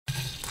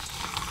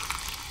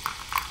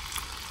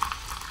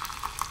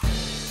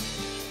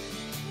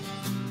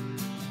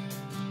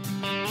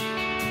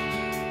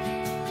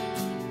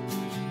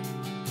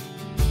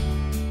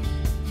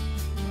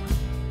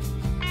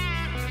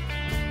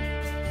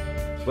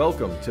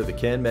Welcome to the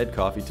CannMed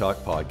Coffee Talk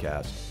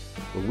podcast,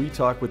 where we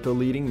talk with the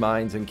leading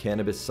minds in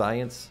cannabis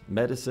science,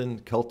 medicine,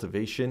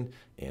 cultivation,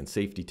 and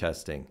safety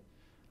testing.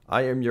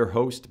 I am your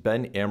host,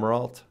 Ben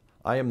Amaralt.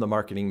 I am the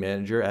marketing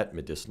manager at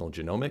Medicinal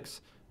Genomics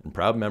and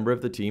proud member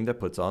of the team that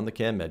puts on the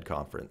CannMed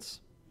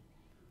conference.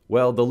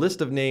 Well, the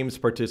list of names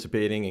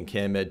participating in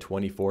CannMed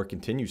 24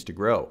 continues to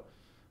grow.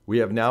 We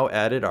have now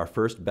added our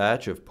first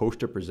batch of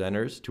poster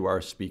presenters to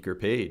our speaker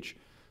page,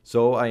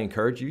 so I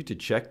encourage you to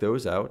check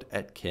those out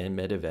at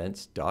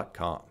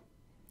canmedevents.com.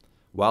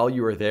 While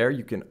you are there,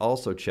 you can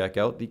also check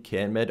out the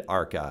CannMed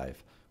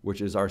Archive,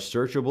 which is our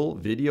searchable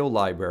video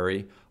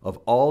library of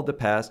all the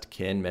past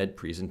CannMed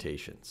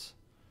presentations.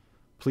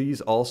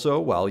 Please also,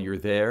 while you're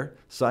there,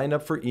 sign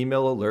up for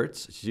email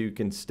alerts so you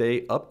can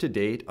stay up to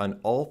date on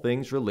all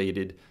things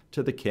related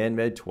to the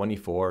CannMed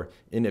 24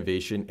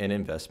 Innovation and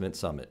Investment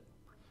Summit.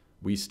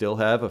 We still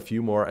have a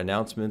few more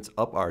announcements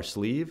up our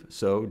sleeve,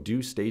 so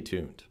do stay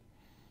tuned.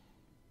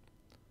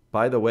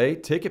 By the way,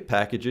 ticket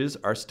packages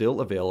are still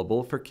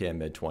available for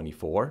CannMed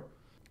 24.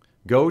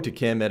 Go to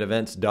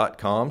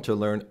canmedevents.com to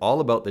learn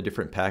all about the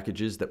different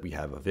packages that we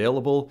have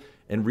available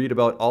and read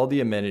about all the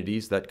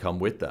amenities that come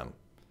with them.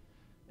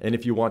 And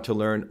if you want to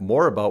learn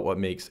more about what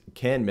makes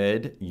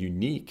CannMed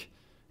unique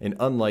and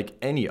unlike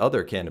any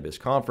other cannabis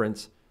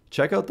conference,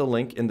 check out the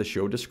link in the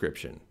show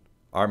description.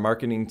 Our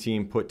marketing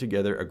team put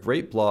together a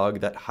great blog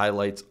that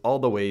highlights all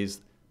the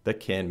ways that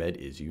CannMed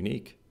is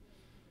unique.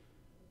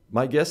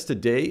 My guest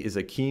today is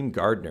Akeem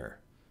Gardner,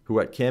 who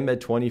at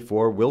CannMed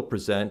 24 will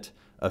present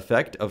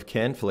Effect of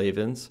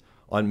Cannflavins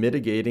on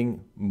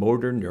Mitigating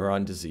Motor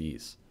Neuron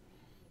Disease.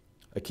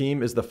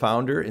 Akeem is the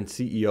founder and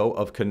CEO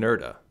of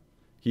Canurta.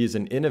 He is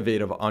an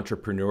innovative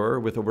entrepreneur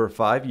with over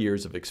 5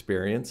 years of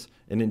experience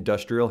in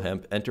industrial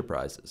hemp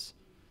enterprises.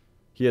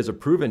 He has a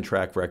proven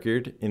track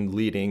record in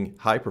leading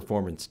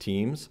high-performance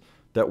teams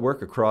that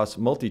work across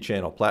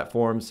multi-channel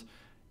platforms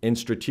and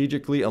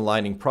strategically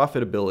aligning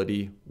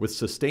profitability with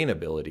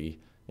sustainability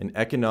and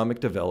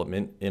economic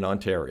development in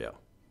Ontario.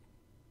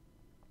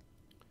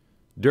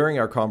 During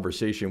our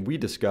conversation, we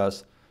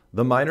discuss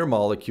the minor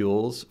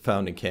molecules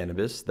found in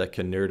cannabis that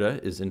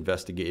Canurta is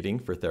investigating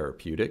for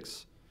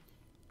therapeutics,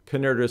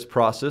 Canurta's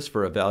process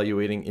for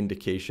evaluating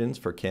indications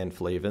for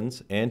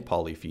Cannflavins and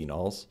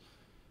polyphenols,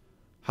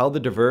 how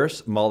the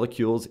diverse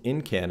molecules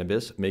in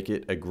cannabis make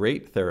it a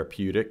great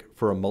therapeutic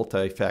for a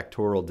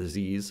multifactoral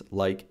disease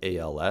like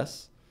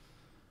ALS,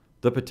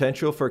 the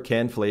potential for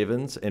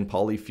Cannflavins and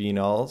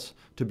polyphenols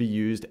to be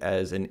used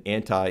as an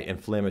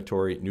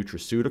anti-inflammatory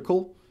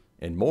nutraceutical,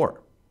 and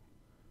more.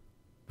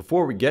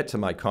 Before we get to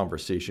my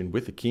conversation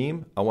with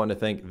Akeem, I want to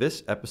thank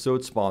this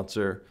episode's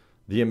sponsor,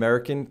 the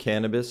American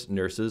Cannabis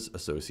Nurses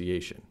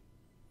Association.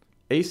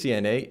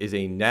 ACNA is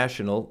a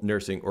national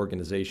nursing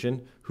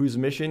organization whose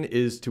mission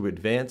is to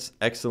advance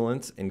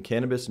excellence in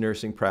cannabis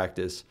nursing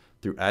practice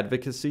through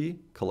advocacy,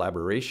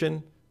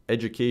 collaboration,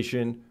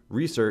 education,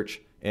 research,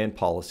 and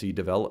policy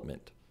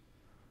development.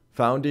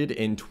 Founded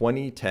in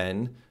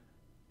 2010,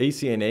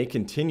 ACNA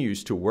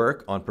continues to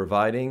work on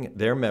providing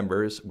their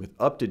members with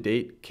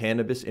up-to-date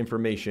cannabis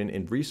information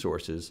and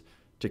resources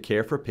to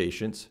care for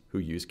patients who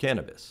use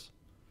cannabis.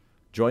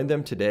 Join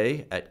them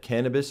today at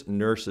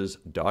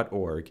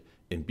cannabisnurses.org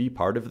and be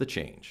part of the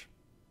change.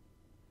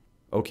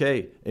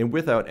 Okay, and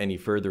without any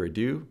further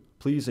ado,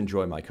 please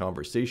enjoy my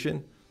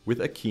conversation with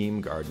Akeem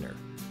Gardner.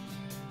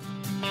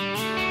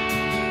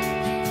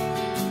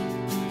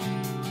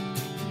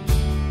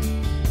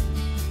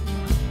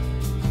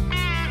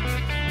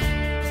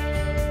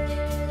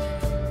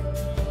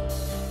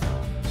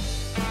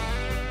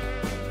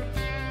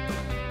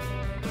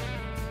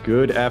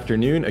 Good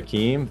afternoon,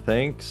 Akeem.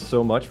 Thanks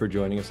so much for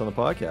joining us on the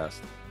podcast.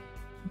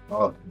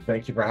 Oh,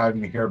 thank you for having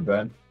me here,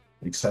 Ben.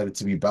 Excited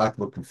to be back.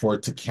 Looking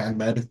forward to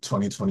CannMed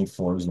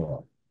 2024 as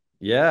well.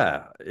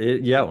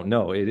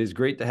 It is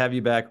great to have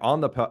you back on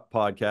the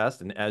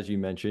podcast. And as you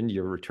mentioned,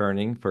 you're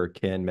returning for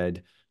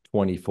CannMed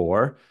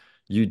 24.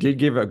 You did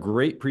give a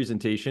great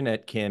presentation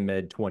at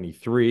CannMed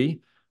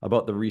 23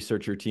 about the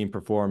research your team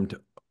performed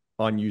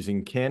on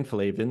using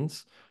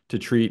Cannflavins to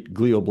treat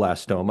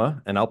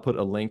glioblastoma. And I'll put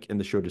a link in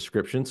the show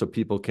description so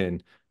people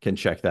can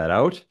check that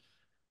out.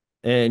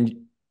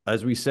 And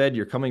as we said,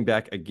 you're coming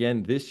back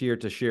again this year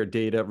to share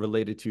data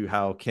related to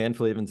how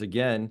Cannflavins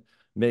again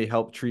may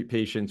help treat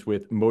patients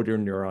with motor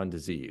neuron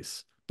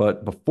disease.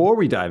 But before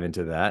we dive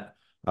into that,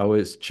 I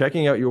was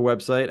checking out your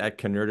website at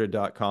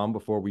canurta.com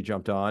before we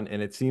jumped on,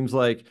 and it seems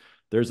like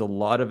there's a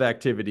lot of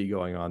activity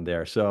going on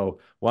there. So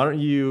why don't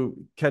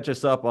you catch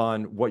us up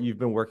on what you've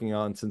been working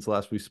on since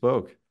last we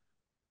spoke?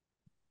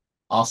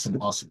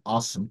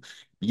 Awesome.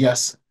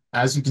 Yes,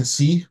 as you can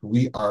see,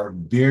 we are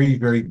very,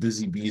 very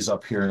busy bees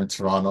up here in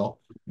Toronto,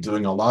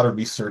 doing a lot of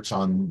research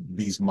on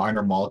these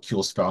minor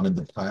molecules found in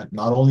the plant,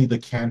 not only the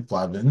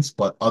Cannflavins,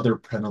 but other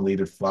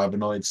prenylated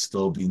flavonoids,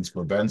 stilbenes,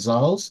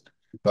 benzoyls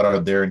that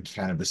are there in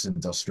cannabis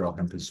industrial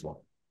hemp as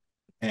well.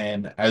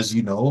 And as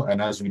you know,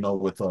 and as we know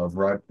with all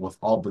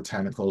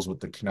botanicals, with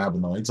the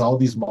cannabinoids, all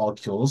these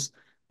molecules,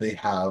 they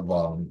have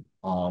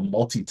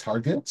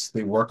multi-targets.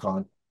 They work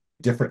on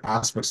different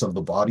aspects of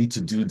the body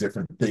to do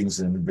different things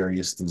in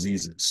various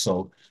diseases.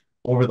 So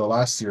over the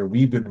last year,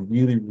 we've been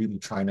really, really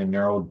trying to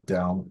narrow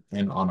down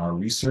in on our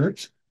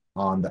research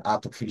on the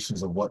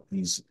applications of what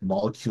these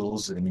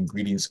molecules and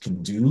ingredients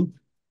can do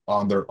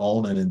on their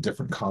own and in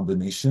different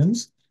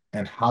combinations,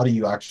 and how do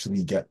you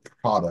actually get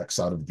products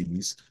out of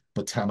these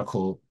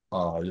botanical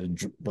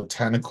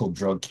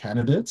drug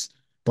candidates,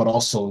 but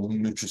also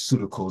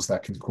nutraceuticals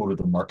that can go to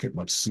the market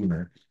much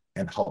sooner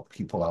and help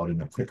people out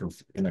in a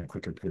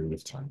quicker period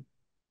of time.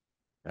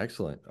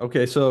 Excellent.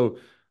 Okay, so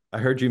I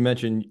heard you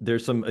mention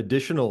there's some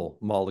additional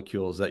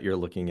molecules that you're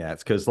looking at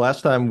because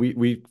last time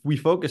we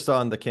focused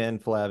on the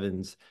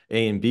Cannflavins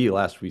A and B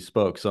last we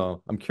spoke.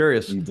 So I'm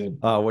curious We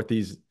did. what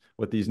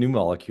these new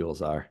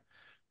molecules are.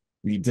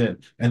 We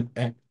did.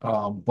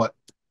 But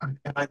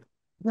I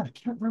yeah, I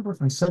can't remember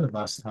if I said it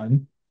last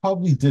time.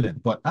 Probably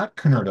didn't. But at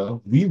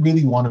Canurta, we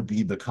really want to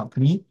be the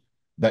company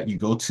that you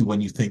go to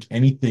when you think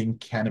anything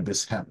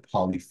cannabis hemp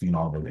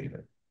polyphenol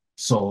related.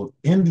 So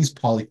in these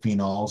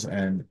polyphenols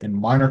and in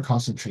minor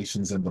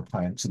concentrations in the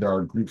plant, so there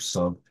are groups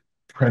of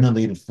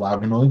prenylated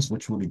flavonoids,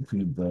 which would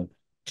include the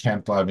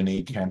canflavin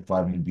A,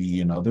 canflavin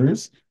B, and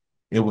others.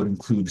 It would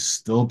include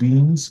still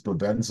beans,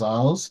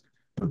 babenzyls.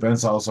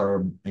 Babenzyls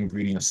are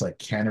ingredients like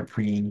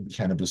cannaprine,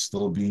 cannabis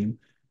stilbene,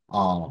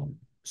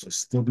 so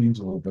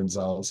stilbenes or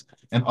benzyls,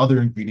 and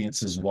other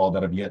ingredients as well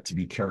that have yet to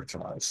be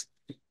characterized.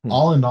 Hmm.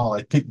 All in all,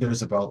 I think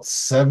there's about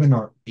 7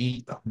 or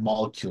 8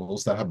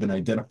 molecules that have been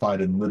identified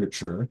in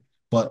literature,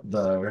 but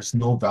there's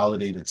no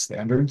validated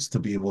standards to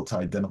be able to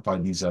identify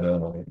these at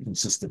a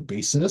consistent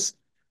basis.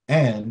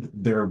 And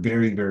they're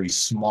very, very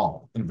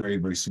small and very,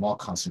 very small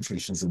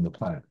concentrations in the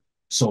plant.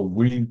 So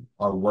we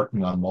are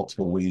working on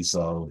multiple ways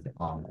of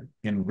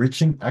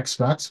enriching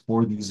extracts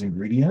for these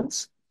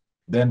ingredients,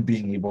 then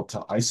being able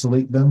to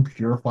isolate them,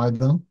 purify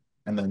them,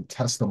 and then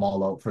test them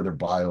all out for their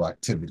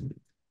bioactivity.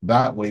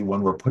 That way,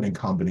 when we're putting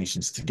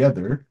combinations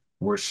together,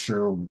 we're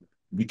sure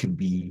we can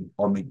be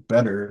or make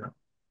better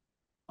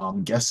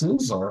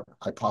guesses or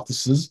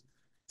hypotheses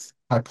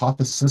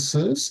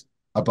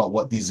about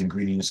what these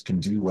ingredients can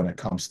do when it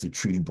comes to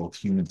treating both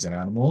humans and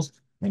animals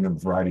in a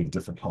variety of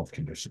different health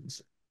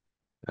conditions.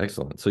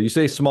 Excellent. So you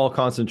say small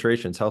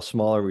concentrations. How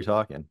small are we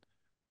talking?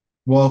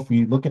 Well, if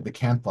we look at the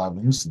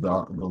Cannflavins,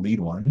 the lead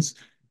ones,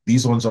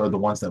 these ones are the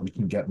ones that we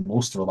can get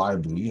most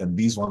reliably, and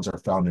these ones are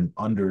found in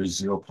under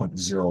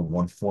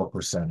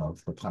 0.014%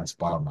 of the plant's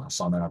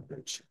biomass on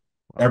average.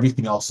 Wow.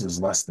 Everything else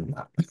is less than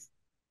that.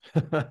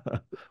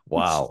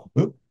 Wow.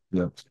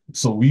 Yeah.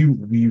 So we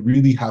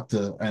really have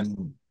to,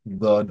 and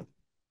the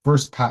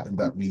first patent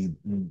that we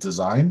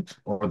designed,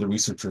 or the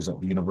researchers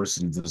at the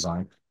university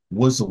designed,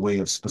 was a way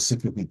of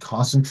specifically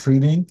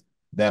concentrating,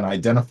 then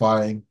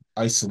identifying,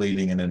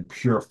 isolating, and then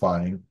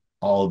purifying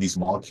all of these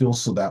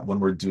molecules so that when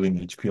we're doing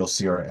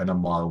HPLC or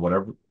NMR or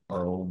whatever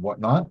or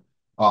whatnot,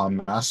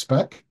 mass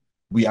spec,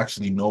 we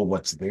actually know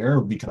what's there.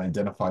 We can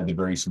identify the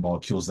various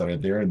molecules that are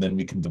there, and then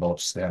we can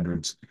develop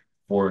standards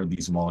for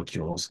these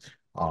molecules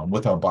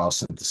with our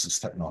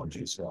biosynthesis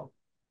technology as well.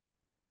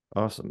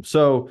 Awesome.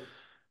 So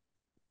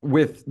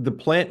with the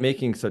plant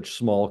making such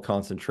small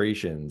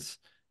concentrations,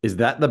 is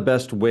that the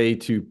best way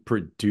to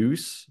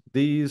produce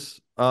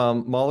these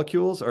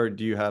molecules, or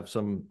do you have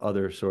some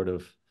other sort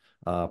of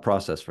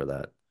process for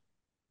that?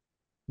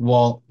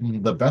 Well,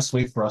 the best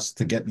way for us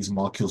to get these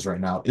molecules right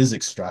now is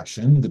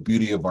extraction. The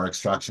beauty of our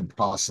extraction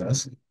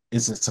process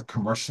is it's a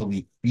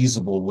commercially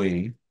feasible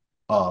way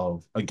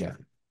of, again,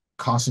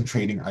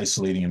 concentrating,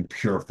 isolating, and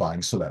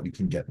purifying so that we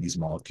can get these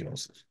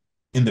molecules.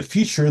 In the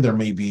future, there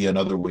may be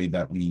another way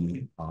that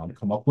we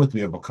come up with.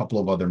 We have a couple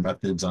of other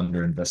methods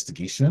under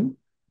investigation,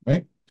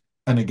 right?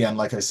 And again,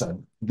 like I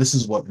said, this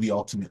is what we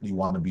ultimately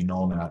want to be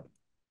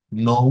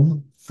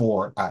known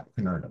for at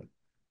Canurta,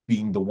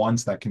 being the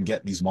ones that can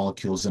get these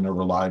molecules in a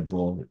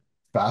reliable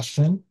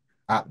fashion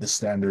at the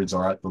standards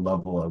or at the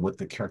level or with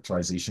the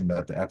characterization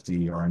that the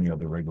FDA or any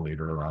other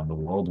regulator around the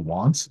world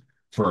wants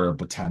for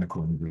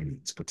botanical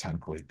ingredients,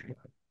 botanical API.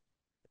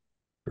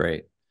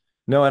 Great.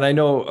 No, and I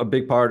know a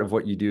big part of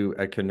what you do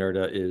at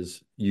Canurta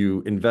is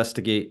you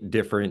investigate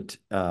different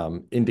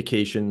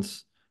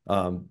indications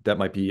that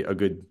might be a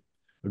good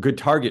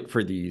target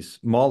for these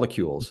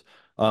molecules.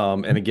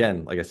 And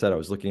again, like I said, I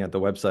was looking at the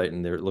website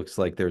and there it looks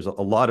like there's a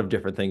lot of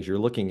different things you're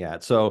looking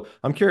at. So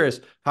I'm curious,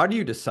 how do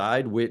you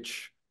decide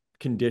which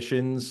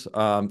conditions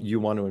you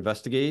want to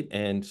investigate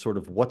and sort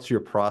of what's your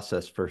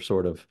process for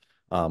sort of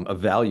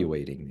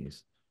evaluating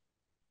these?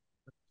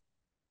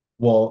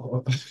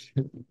 Well,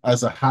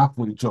 as a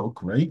halfway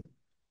joke, right?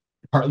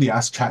 Partly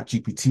ask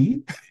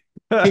ChatGPT,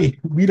 hey,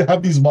 we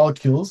have these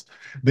molecules.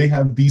 They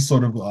have these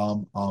sort of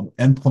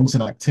endpoints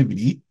and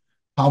activity.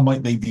 How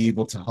might they be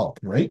able to help,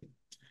 right?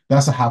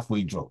 That's a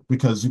halfway joke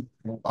because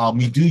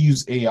we do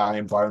use AI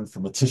and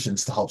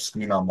bioinformaticians to help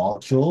screen our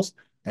molecules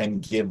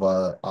and give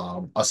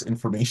us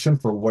information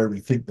for where we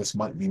think this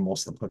might be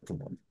most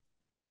applicable.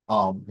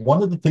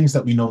 One of the things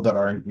that we know that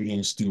our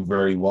ingredients do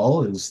very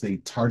well is they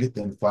target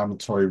the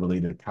inflammatory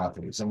related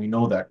pathways. And we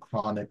know that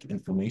chronic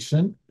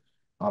inflammation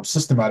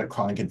Systematic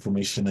chronic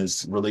inflammation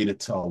is related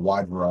to a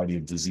wide variety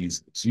of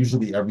diseases.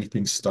 Usually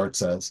everything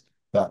starts as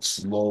that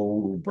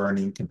slow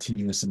burning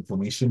continuous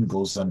inflammation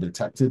goes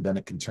undetected, then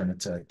it can turn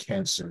into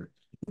cancer,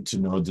 into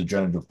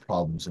neurodegenerative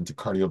problems, into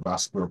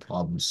cardiovascular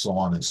problems, so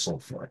on and so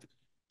forth.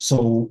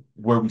 So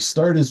where we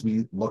start is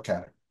we look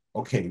at,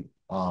 okay,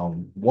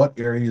 what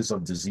areas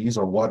of disease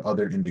or what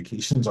other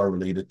indications are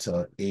related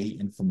to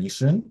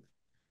inflammation,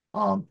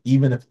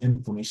 even if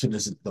inflammation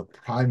isn't the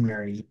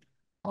primary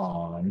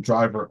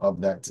driver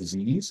of that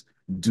disease,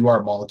 do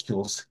our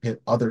molecules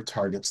hit other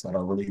targets that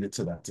are related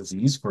to that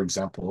disease? For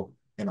example,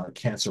 in our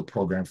cancer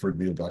program for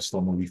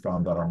glioblastoma, we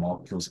found that our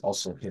molecules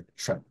also hit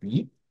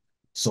TREP-B,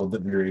 so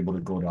that we were able to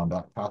go down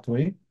that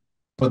pathway.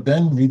 But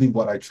then really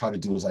what I try to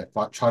do is I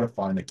try to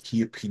find a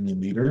key opinion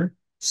leader,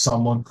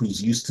 someone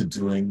who's used to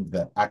doing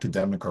the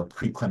academic or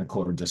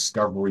preclinical or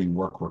discovery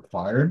work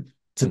required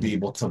to be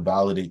able to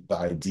validate the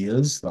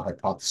ideas, the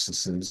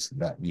hypotheses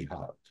that we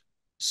have.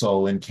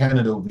 So in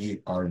Canada, we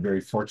are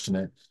very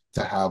fortunate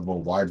to have a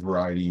wide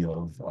variety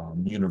of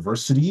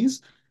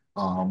universities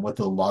with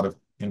a lot of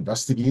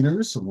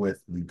investigators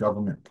with the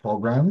government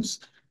programs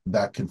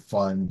that can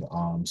fund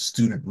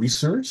student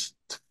research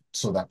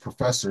so that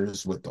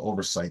professors with the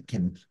oversight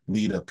can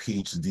lead a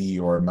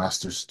PhD or a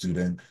master's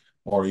student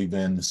or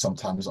even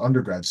sometimes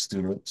undergrad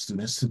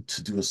students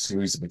to do a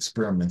series of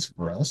experiments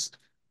for us,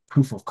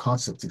 proof of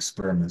concept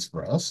experiments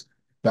for us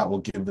that will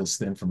give us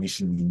the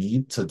information we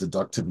need to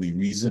deductively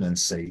reason and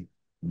say,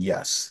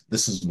 yes,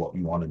 this is what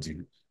we want to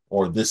do,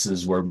 or this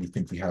is where we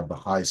think we have the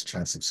highest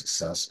chance of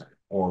success,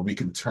 or we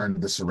can turn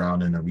this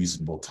around in a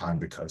reasonable time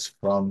because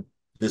from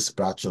this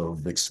batch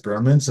of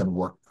experiments and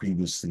work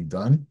previously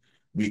done,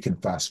 we can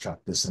fast track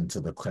this into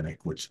the clinic,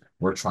 which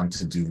we're trying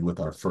to do with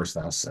our first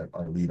asset,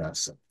 our lead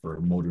asset for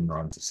motor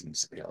neuron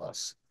disease,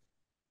 ALS.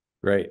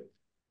 Right.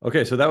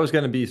 Okay, so that was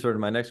going to be sort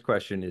of my next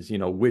question is,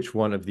 which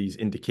one of these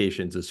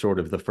indications is sort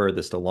of the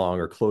furthest along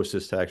or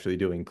closest to actually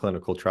doing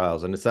clinical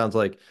trials? And it sounds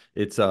like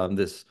it's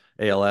this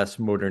ALS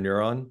motor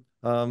neuron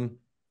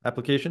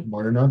application.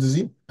 Motor neuron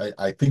disease?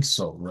 I think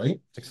so, right?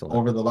 Excellent.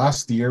 Over the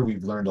last year,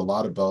 we've learned a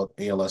lot about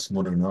ALS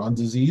motor neuron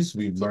disease.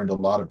 We've learned a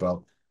lot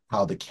about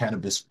how the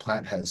cannabis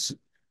plant has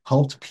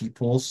helped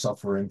people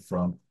suffering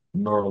from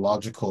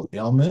neurological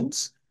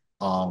ailments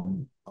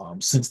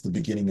since the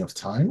beginning of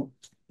time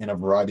in a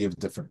variety of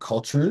different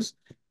cultures.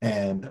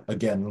 And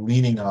again,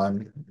 leaning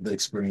on the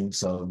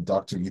experience of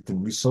Dr.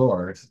 Ethan Russo,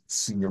 our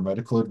senior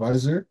medical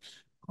advisor,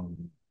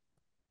 um,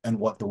 and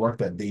what the work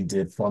that they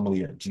did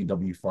formerly at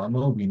GW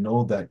Pharma, we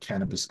know that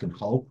cannabis can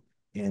help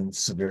in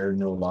severe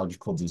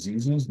neurological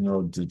diseases,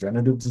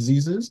 neurodegenerative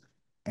diseases,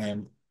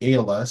 and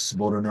ALS,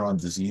 motor neuron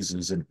disease,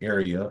 is an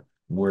area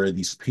where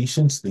these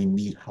patients they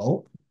need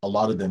help. A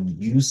lot of them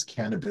use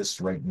cannabis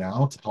right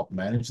now to help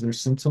manage their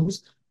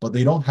symptoms, but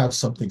they don't have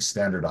something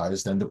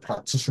standardized, and the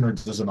practitioner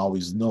doesn't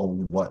always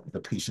know what the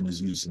patient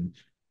is using,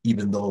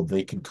 even though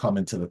they can come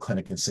into the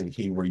clinic and say,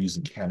 "Hey, we're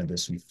using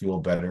cannabis, we feel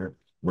better."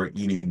 We're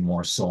eating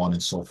more, so on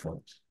and so forth.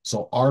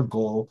 So our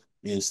goal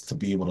is to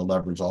be able to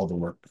leverage all the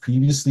work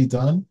previously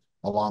done,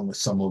 along with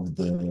some of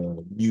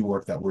the new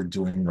work that we're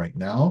doing right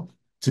now,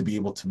 to be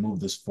able to move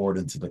this forward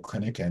into the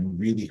clinic and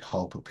really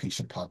help a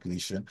patient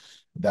population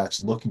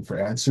that's looking for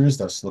answers,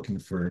 that's looking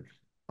for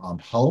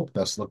help,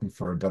 that's looking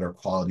for a better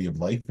quality of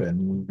life,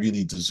 and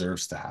really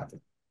deserves to have it.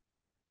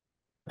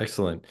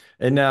 Excellent.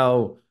 And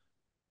now,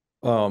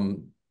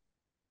 um,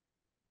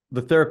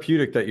 the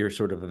therapeutic that you're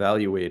sort of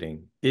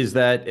evaluating, is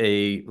that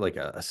a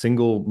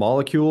single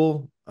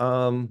molecule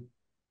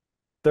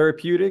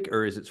therapeutic,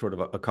 or is it sort of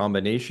a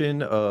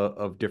combination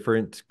of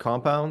different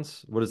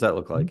compounds? What does that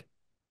look like?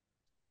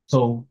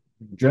 So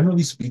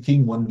generally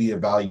speaking, when we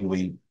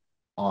evaluate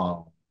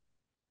um,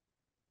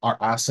 our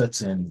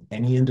assets in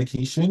any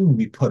indication,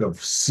 we put a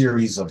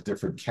series of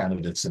different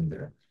candidates in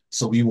there.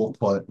 So we will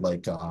put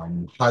like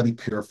highly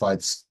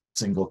purified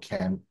single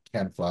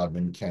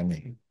Cannflavin can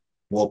A.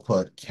 We'll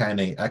put can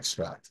A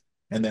extract,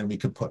 and then we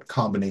could put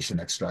combination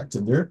extract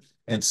in there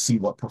and see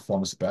what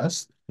performs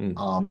best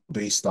Hmm.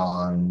 based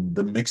on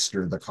the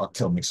mixture, the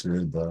cocktail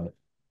mixture, the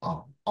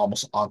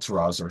almost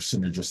entourage or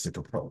synergistic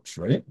approach,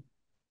 right?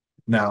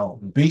 Now,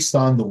 based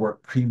on the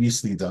work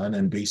previously done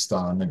and based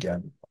on,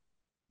 again,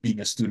 being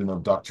a student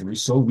of Dr.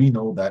 Russo, we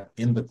know that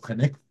in the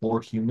clinic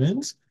for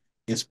humans,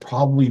 it's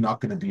probably not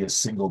going to be a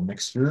single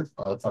mixture,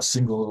 a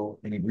single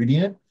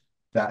ingredient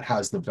that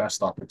has the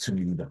best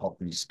opportunity to help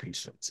these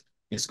patients.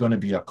 It's going to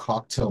be a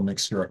cocktail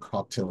mixture, a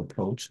cocktail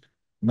approach,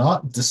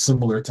 not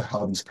dissimilar to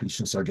how these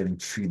patients are getting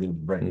treated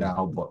right Hmm.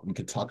 now, but we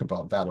could talk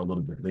about that a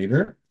little bit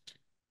later.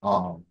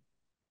 Um,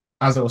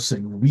 as I was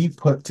saying, we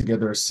put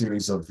together a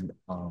series of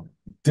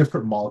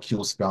different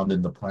molecules found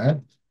in the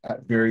plant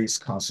at various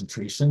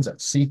concentrations, at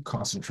safe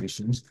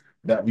concentrations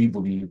that we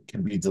believe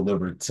can be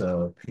delivered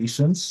to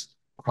patients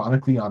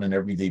chronically on an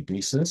everyday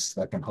basis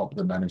that can help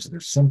them manage their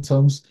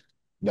symptoms,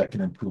 that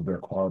can improve their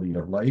quality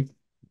of life,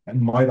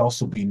 and might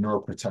also be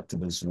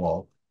neuroprotective as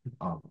well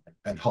um,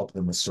 and help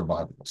them with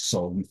survival.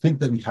 So we think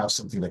that we have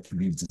something that can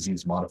be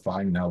disease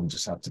modifying. Now we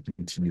just have to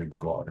continue to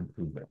go out and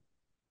prove it.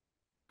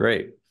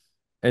 Great.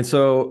 And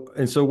so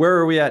where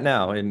are we at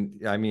now?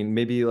 And I mean,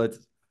 maybe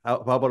how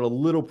about a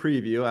little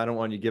preview? I don't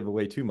want you to give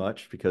away too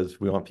much because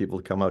we want people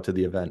to come out to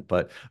the event.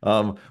 But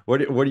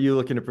what are you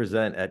looking to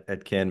present at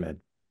CannMed?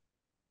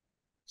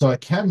 So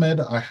at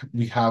CannMed,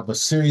 we have a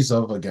series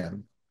of,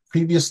 again,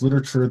 previous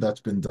literature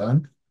that's been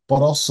done,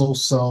 but also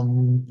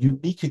some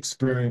unique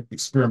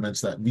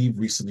experiments that we've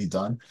recently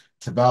done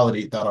to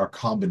validate that our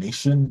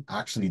combination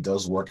actually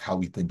does work how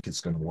we think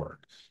it's going to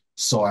work.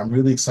 So I'm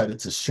really excited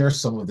to share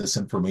some of this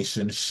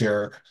information,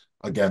 share,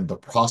 again, the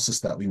process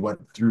that we went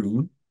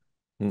through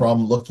Hmm.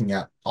 from looking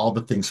at all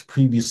the things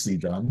previously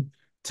done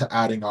to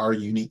adding our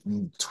unique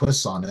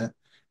twists on it,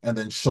 and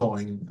then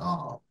showing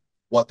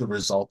what the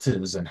result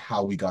is and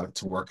how we got it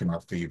to work in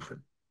our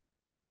favor.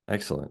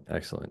 Excellent,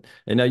 excellent.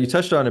 And now you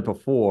touched on it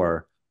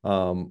before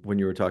when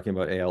you were talking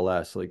about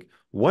ALS. Like,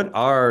 what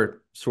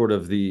are sort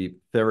of the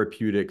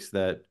therapeutics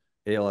that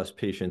ALS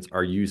patients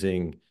are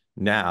using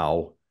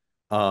now?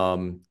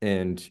 And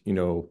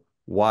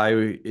why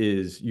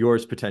is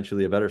yours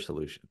potentially a better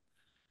solution?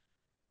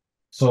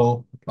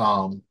 So,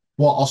 well,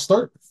 I'll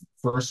start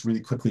first really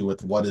quickly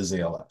with what is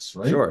ALS,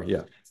 right? Sure,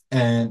 yeah.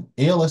 And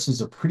ALS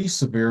is a pretty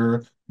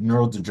severe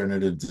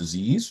neurodegenerative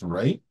disease,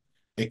 right?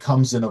 It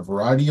comes in a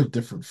variety of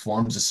different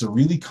forms. It's a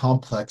really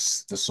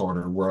complex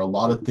disorder where a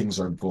lot of things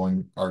are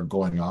going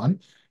on,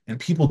 and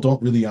people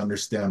don't really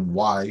understand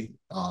why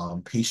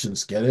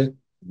patients get it,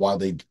 why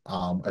they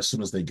as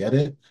soon as they get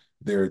it,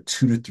 they're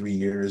 2 to 3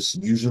 years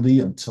usually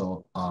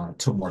until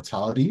to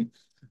mortality.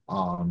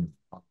 Um,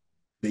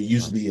 they Wow.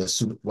 usually, as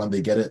soon when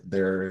they get it, they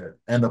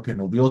end up in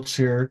a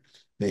wheelchair.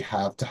 They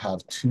have to have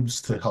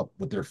tubes to help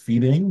with their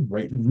feeding,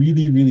 right?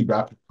 Really, really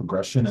rapid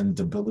progression and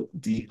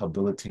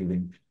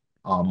debilitating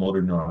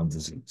motor neuron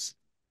disease.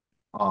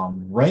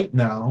 Right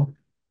now,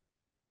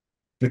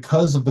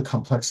 because of the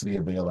complexity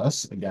of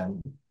ALS, again,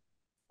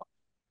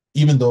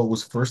 even though it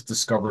was first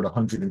discovered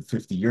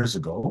 150 years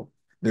ago,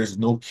 there's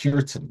no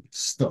cure today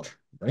still,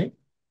 right?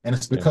 And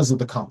it's Yeah. because of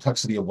the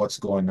complexity of what's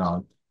going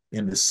on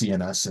in the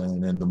CNS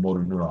and in the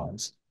motor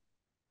neurons.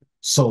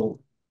 So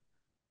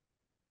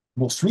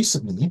most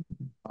recently,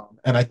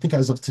 and I think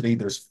as of today,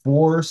 there's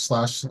four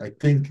slash, I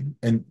think,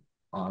 and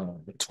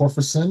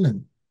torphysin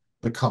and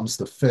becomes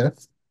the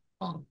fifth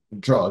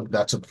drug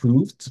that's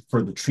approved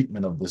for the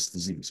treatment of this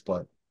disease.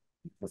 But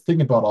the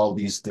thing about all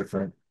these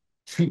different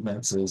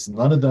treatments is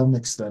none of them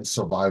extend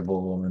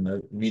survival in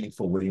a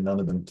meaningful way. None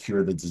of them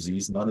cure the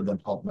disease. None of them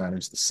help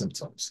manage the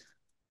symptoms.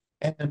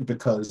 And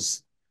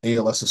because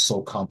ALS is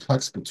so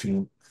complex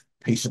between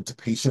patient to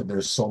patient,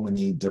 there's so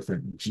many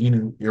different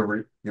gene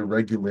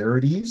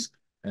irregularities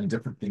and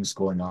different things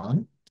going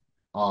on.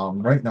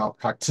 Right now,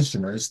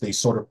 practitioners, they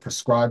sort of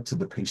prescribe to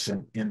the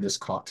patient in this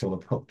cocktail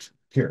approach.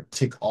 Here,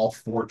 take all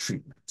four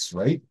treatments,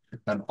 right?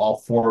 And all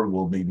four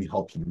will maybe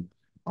help you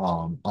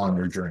on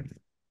your journey.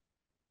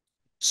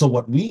 So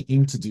what we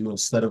aim to do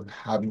instead of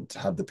having to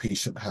have the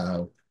patient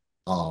have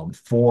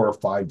 4 or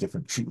 5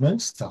 different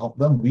treatments to help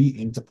them, we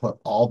aim to put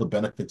all the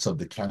benefits of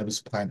the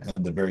cannabis plant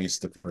and the various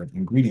different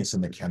ingredients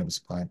in the cannabis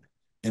plant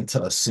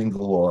into a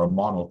single or a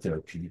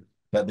monotherapy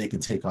that they can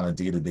take on a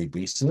day-to-day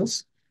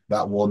basis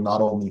that will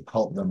not only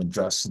help them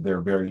address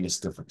their various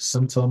different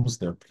symptoms,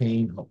 their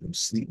pain, help them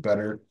sleep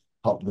better,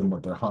 help them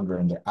with their hunger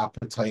and their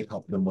appetite,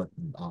 help them with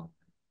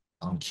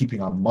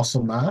keeping on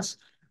muscle mass,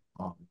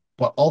 um,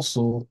 but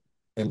also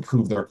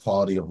improve their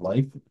quality of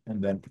life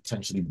and then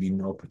potentially be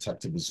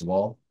neuroprotective as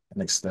well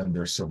and extend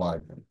their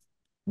survival.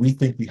 We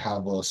think we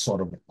have a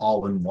sort of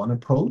all-in-one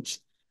approach,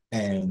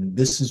 and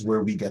this is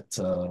where we get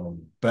to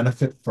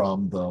benefit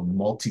from the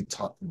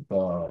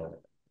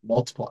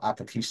multiple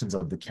applications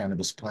of the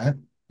cannabis plant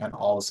and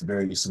all its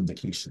various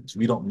indications.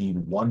 We don't need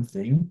one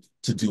thing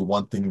to do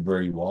one thing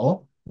very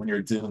well. When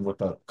you're dealing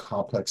with a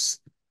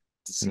complex Hmm.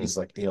 disease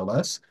like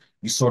ALS,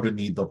 you sort of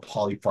need the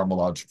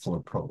polypharmacological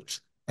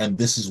approach. And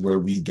this is where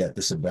we get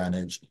this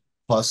advantage,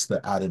 plus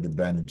the added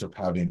advantage of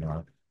having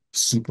our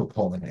super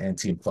potent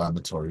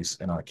anti-inflammatories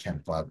and our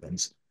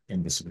cannflavins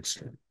in this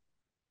mixture.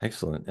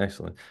 Excellent,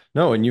 excellent.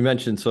 No, and you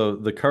mentioned so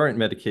the current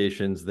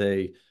medications,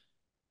 they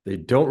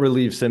don't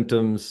relieve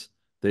symptoms,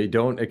 they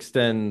don't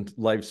extend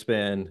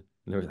lifespan.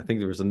 I think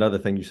there was another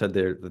thing you said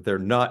there that they're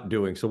not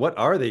doing. So what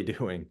are they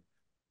doing?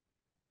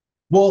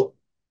 Well,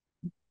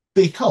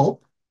 they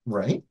help,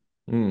 right?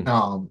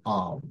 Mm,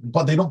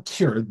 But they don't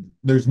cure.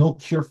 There's no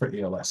cure for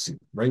ALS,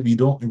 right? We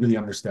don't really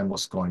understand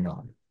what's going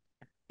on.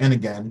 And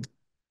again,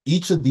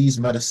 each of these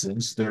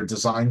medicines, they're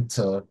designed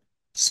to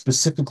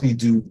specifically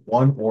do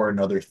one or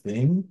another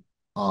thing,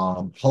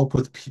 help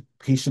with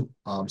patient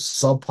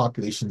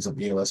subpopulations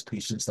of ALS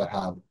patients that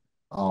have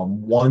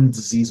one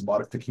disease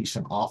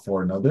modification off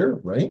or another,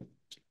 right?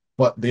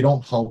 But they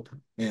don't help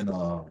in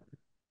a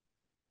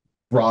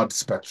broad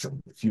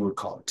spectrum, if you would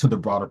call it, to the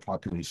broader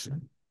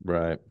population.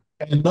 right.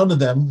 And none of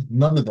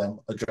them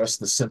address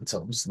the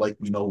symptoms like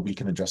we know we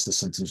can address the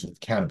symptoms with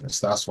cannabis.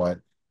 That's why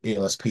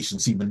ALS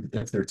patients, even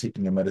if they're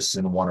taking a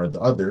medicine, one or the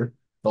other,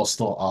 they'll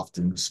still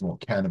often smoke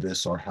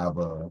cannabis or have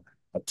a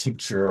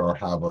tincture or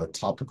have a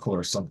topical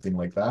or something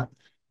like that.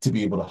 to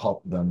be able to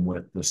help them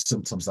with the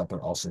symptoms that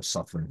they're also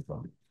suffering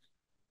from.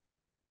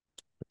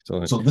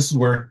 Excellent. So this is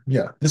where,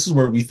 yeah, this is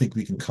where we think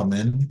we can come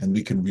in and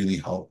we can really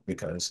help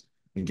because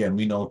again,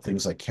 we know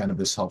things like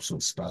cannabis helps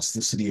with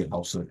spasticity, it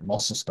helps with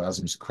muscle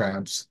spasms,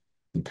 cramps,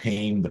 the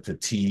pain, the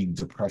fatigue,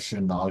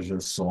 depression, nausea,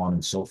 so on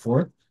and so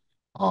forth.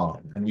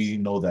 And we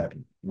know that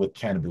with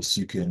cannabis,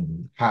 you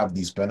can have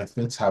these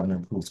benefits, have an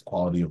improved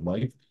quality of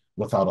life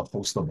without a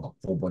host of a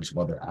whole bunch of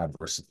other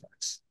adverse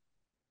effects.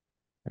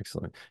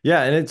 Excellent.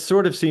 Yeah, and it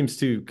sort of seems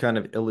to kind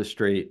of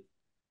illustrate,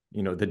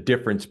 the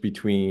difference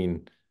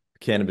between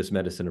cannabis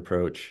medicine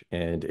approach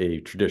and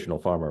a traditional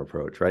pharma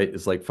approach, right?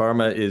 It's like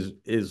pharma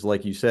is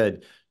like you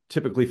said,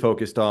 typically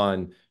focused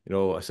on,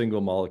 a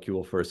single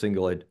molecule for a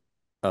single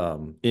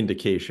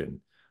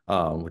indication,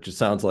 which it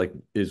sounds like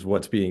is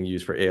what's being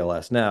used for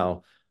ALS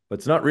now, but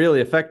it's not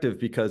really effective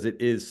because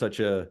it is such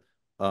a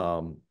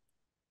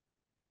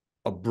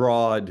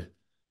broad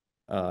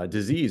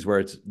disease where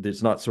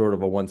it's not sort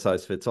of a one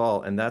size fits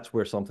all, and that's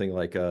where something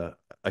like a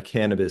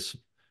cannabis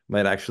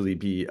might actually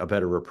be a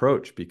better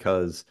approach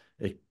because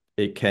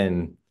it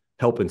can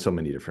help in so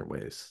many different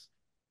ways.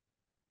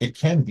 It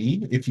can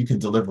be if you can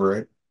deliver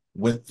it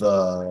with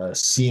the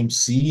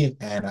CMC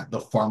and at the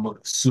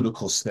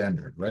pharmaceutical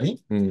standard, right?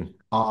 Mm,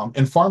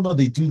 In pharma,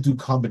 they do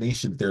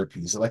combination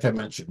therapies. Like I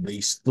mentioned, they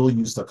still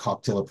use the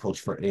cocktail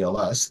approach for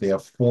ALS. They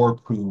have four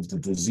approved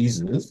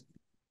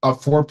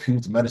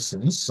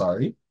medicines,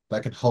 sorry,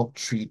 that can help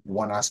treat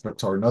one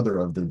aspect or another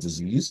of the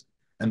disease.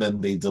 And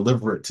then they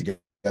deliver it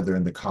together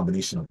in the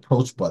combination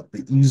approach. But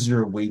the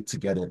easier way to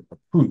get it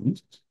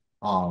approved,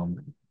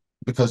 um,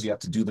 because you have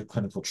to do the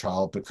clinical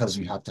trial, because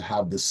you have to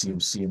have the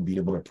CMC and be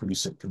able to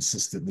produce it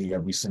consistently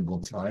every single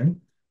time,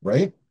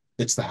 right?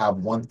 It's to have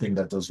one thing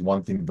that does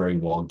one thing very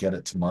well, get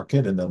it to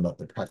market, and then let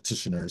the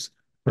practitioners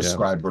yeah,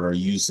 prescribe it or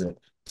use it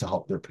to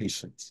help their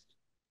patients.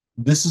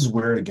 This is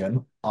where,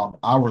 again,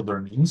 our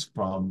learnings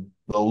from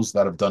those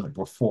that have done it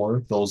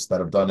before, those that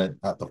have done it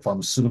at the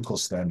pharmaceutical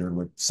standard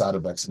with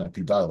Sativex and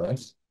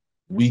Epidiolex,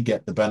 we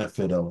get the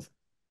benefit of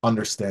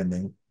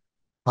understanding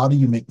how do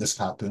you make this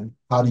happen?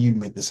 How do you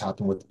make this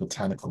happen with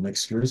botanical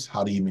mixtures?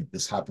 How do you make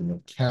this happen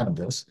with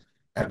cannabis?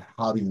 And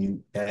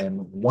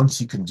once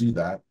you can do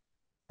that,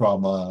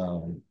 from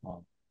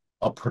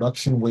a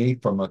production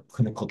weight, from a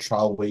clinical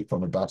trial weight,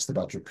 from a batch to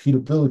batch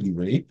repeatability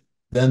rate,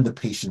 then the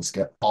patients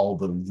get all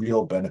the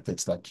real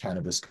benefits that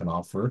cannabis can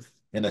offer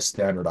in a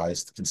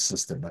standardized,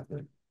 consistent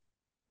method.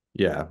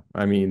 yeah.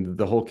 I mean,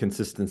 the whole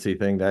consistency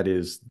thing, that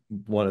is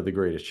one of the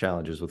greatest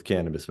challenges with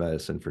cannabis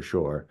medicine for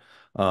sure.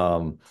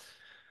 Um,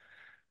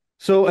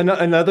 So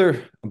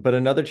another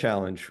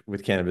challenge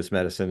with cannabis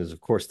medicine is,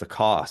 of course, the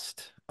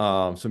cost.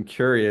 So I'm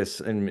curious,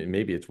 and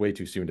maybe it's way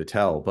too soon to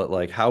tell, but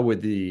like, how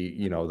would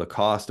the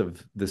cost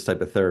of this type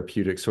of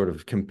therapeutic sort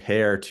of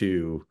compare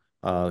to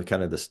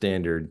kind of the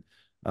standard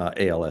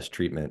ALS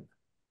treatment?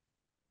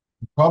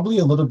 Probably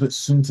a little bit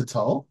soon to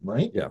tell,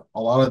 right? Yeah,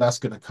 A lot of that's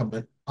going to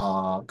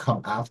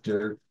come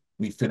after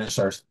we finish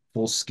our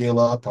full scale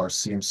up, our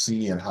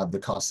CMC, and have the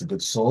cost of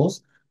goods sold.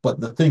 But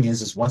the thing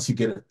is once you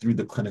get it through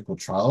the clinical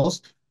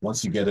trials,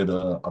 once you get it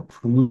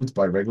approved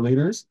by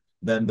regulators,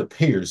 then the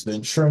payers, the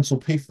insurance will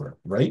pay for it,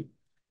 right?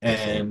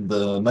 excellent. And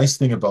the nice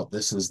thing about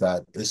this is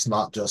that it's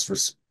not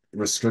just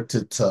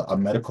restricted to a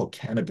medical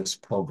cannabis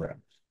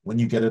program. When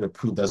you get it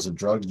approved as a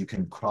drug, you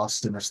can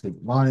cross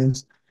interstate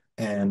lines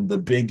and the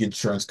big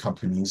insurance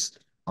companies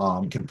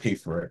can pay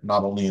for it,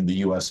 not only in the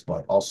US,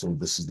 but also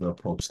this is the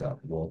approach that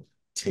we'll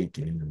take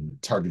in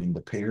targeting the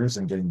payers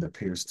and getting the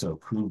payers to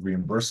approve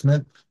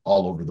reimbursement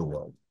all over the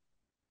world.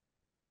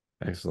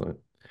 Excellent.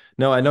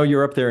 No, I know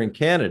you're up there in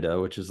Canada,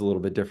 which is a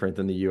little bit different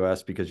than the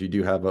US because you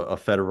do have a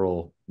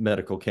federal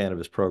medical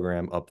cannabis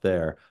program up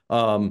there.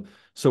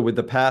 So with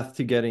the path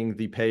to getting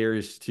the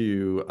payers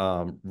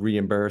to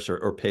reimburse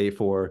or pay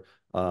for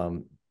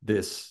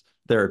this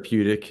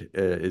therapeutic,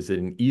 is it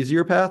an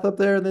easier path up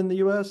there than the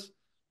US?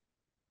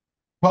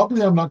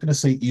 Probably I'm not going to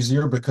say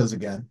easier because,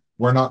 again,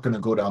 we're not going to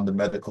go down the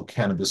medical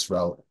cannabis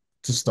route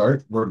to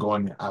start. We're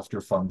going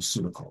after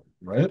pharmaceutical,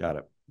 right? Got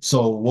it.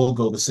 So we'll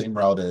go the same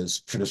route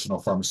as traditional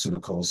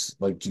pharmaceuticals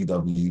like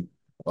GW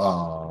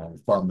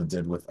Pharma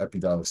did with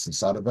Epidiolex and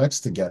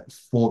Sativex to get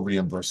full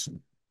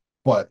reimbursement.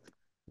 But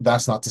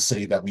that's not to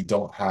say that we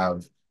don't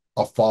have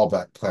a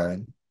fallback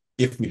plan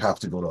if we have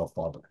to go to a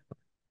fallback.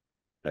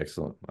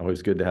 Excellent.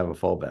 Always good to have a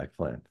fallback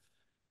plan.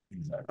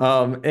 Exactly.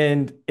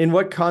 And in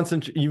what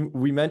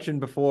we mentioned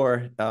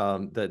before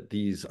that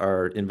these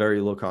are in very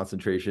low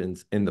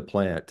concentrations in the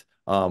plant.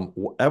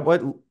 At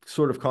what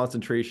sort of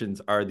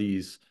concentrations are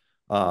these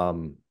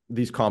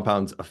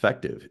compounds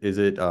effective? Is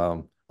it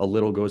a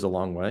little goes a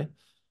long way?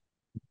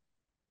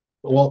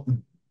 Well,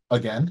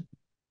 again,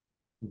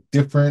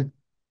 different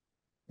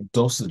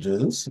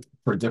dosages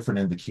for different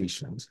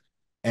indications.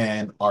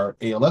 And our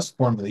ALS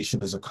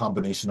formulation is a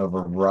combination of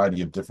a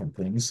variety of different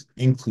things,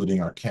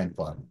 including our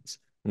Cannflavins.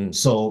 Mm,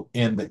 So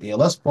in the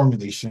ALS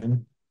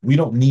formulation, we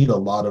don't need a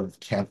lot of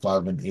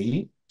Cannflavin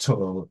A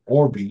to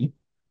or B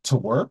to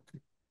work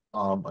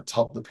to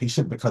help the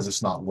patient because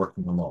it's not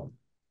working alone,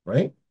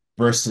 right?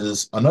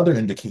 versus another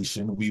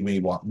indication, we may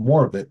want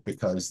more of it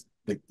because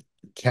the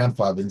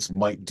canflavins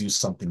might do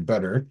something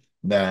better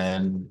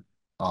than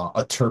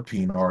a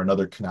terpene or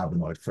another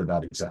cannabinoid for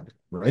that example,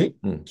 right?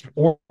 Mm.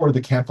 Or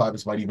the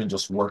canflavins might even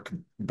just work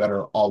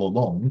better all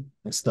alone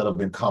instead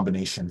of in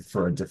combination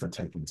for a different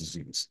type of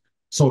disease.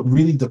 So it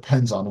really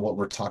depends on what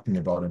we're talking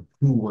about and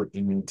who we're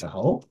aiming to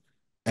help.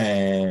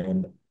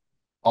 And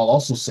I'll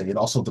also say it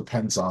also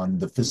depends on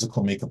the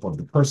physical makeup of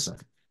the person.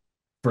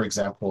 For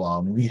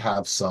example, we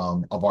have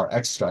some of our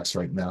extracts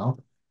right now,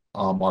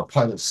 our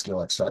pilot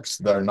scale extracts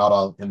that are not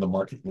out in the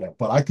market yet,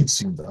 but I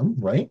consume them,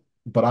 right?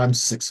 But I'm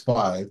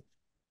 6'5",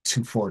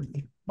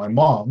 240. My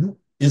mom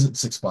isn't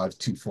 6'5",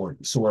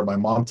 240. So where my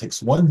mom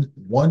takes one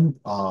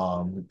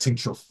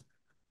tincture,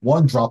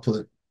 one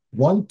droplet,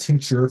 one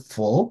tincture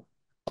full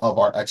of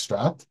our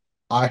extract,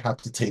 I have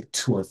to take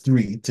two or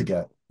three to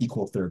get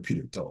equal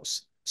therapeutic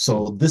dose. Mm.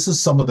 So this is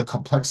some of the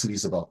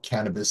complexities about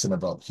cannabis and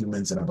about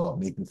humans and about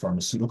making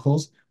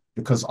pharmaceuticals,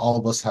 because all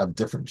of us have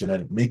different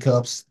genetic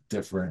makeups,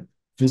 different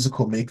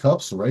physical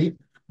makeups, right?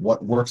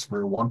 What works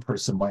for one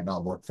person might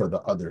not work for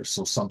the other.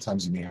 So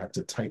sometimes you may have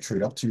to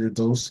titrate up to your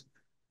dose,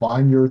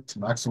 find your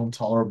maximum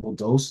tolerable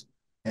dose,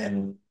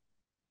 and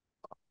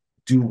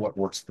do what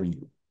works for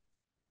you.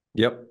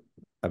 Yep,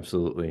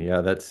 absolutely.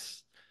 Yeah,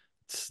 it's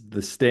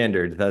the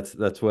standard.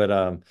 That's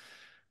what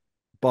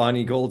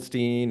Bonnie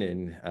Goldstein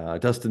and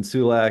Dustin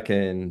Sulak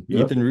and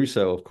Yep. Ethan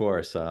Russo, of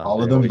course, All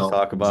they of them always know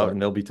talk about, and exactly.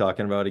 they'll be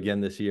talking about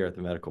again this year at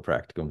the Medical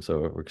Practicum.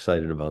 So we're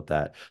excited about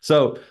that.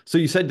 So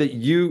you said that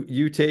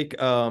you take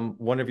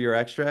one of your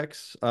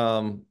extracts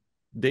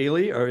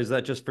daily, or is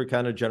that just for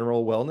kind of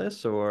general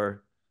wellness,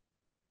 or?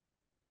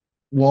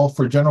 Well,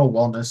 for general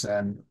wellness,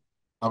 and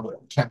I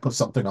can't put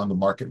something on the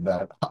market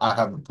that I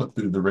haven't put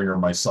through the ringer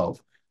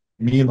myself.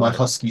 Me and my Okay.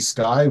 Husky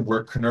Sky,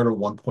 we're Canurta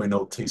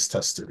 1.0 taste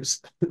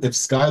testers. If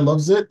Sky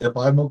loves it, if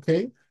I'm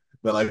okay,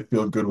 then I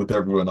feel good with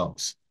everyone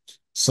else.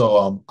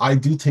 So I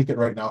do take it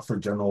right now for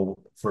general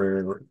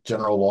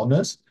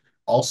wellness.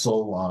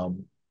 Also,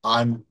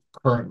 I'm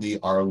currently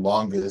our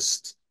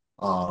longest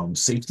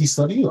safety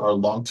study, our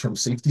long-term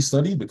safety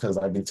study, because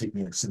I've been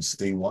taking it since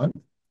day one,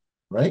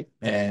 right?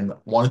 And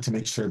wanted to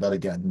make sure that,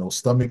 again, no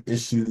stomach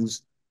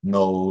issues,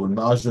 no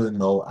nausea,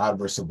 no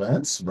adverse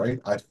events, right?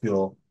 I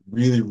feel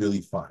really,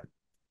 really fine.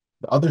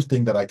 The other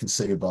thing that I can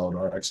say about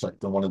our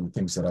extract, and one of the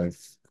things that I've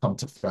come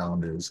to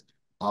found is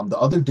the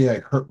other day I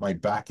hurt my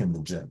back in the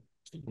gym,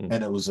 Mm.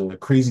 and it was a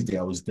crazy day.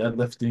 I was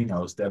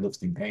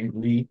deadlifting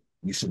angry.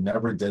 You should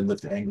never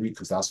deadlift angry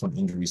because that's when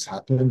injuries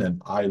happen.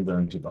 And I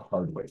learned it the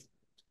hard way.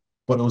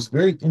 But it was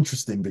very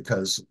interesting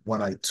because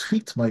when I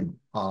tweaked my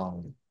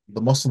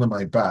the muscle in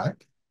my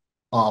back,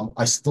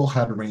 I still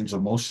had a range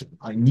of motion.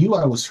 I knew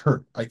I was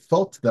hurt. I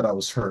felt that I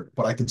was hurt,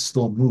 but I could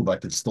still move. I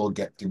could still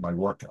get through my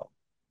workout.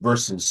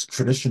 Versus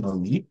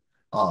traditionally,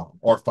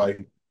 or if I,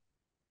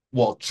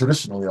 well,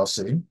 traditionally, I'll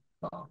say,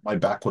 my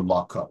back would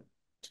lock up.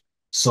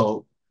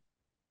 So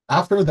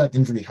after that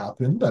injury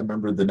happened, I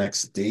remember the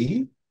next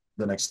day,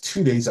 the next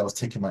 2 days, I was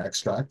taking my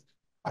extract.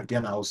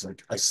 Again, I was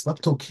like, I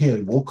slept okay.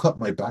 I woke up,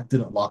 my back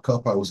didn't lock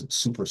up. I wasn't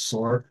super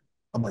sore.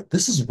 I'm like,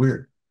 this is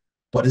weird.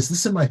 But is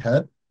this in my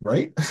head?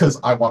 Right? Because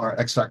I want our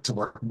extract to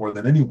work more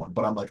than anyone.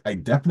 But I'm like, I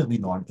definitely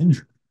know I'm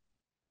injured.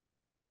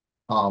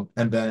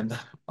 And then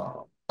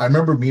I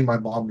remember me and my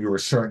mom, we were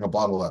sharing a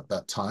bottle at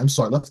that time.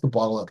 So I left the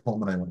bottle at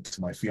home and I went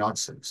to my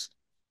fiance's.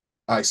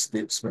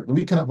 Spent the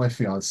weekend at my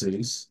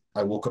fiance's.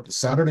 I woke up the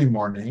Saturday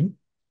morning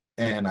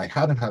and I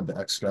hadn't had the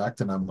extract.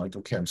 And I'm like,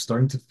 okay, I'm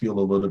starting to feel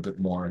a little bit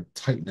more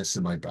tightness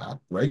in my back,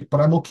 right? But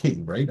I'm okay,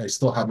 right? I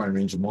still have my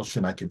range of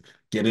motion. I can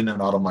get in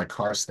and out of my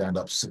car, stand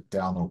up, sit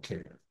down,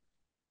 okay.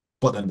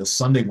 But then the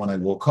Sunday when I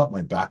woke up,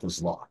 my back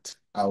was locked.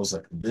 I was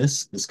like,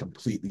 this is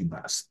completely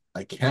messed.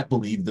 I can't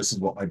believe this is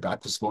what my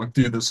back was going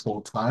through this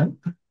whole time.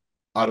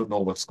 I don't know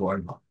what's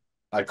going on.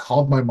 I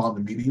called my mom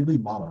immediately.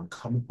 Mom, I'm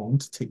coming home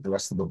to take the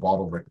rest of the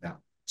bottle right now.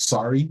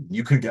 Sorry,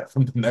 you can get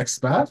from the next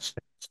batch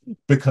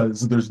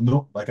because there's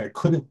no, like, I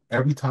couldn't,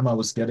 every time I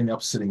was getting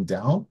up, sitting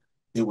down,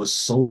 it was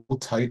so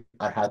tight.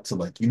 I had to,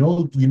 like,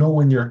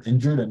 when you're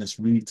injured and it's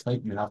really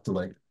tight, you have to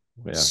like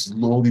Yeah.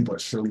 slowly but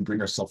surely bring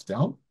yourself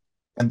down.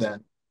 And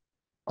then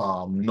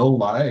no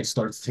lie, I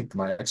started to take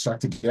my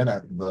extract again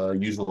at the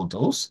usual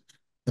dose.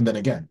 And then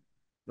again,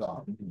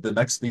 the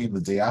next day and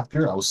the day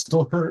after, I was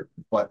still hurt,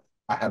 but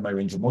I had my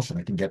range of motion.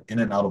 I can get in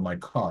and out of my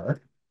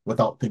car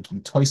without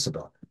thinking twice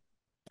about it.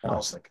 And I Huh.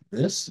 was like,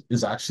 this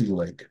is actually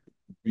like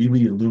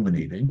really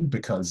illuminating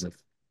because if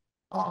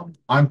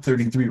I'm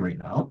 33 right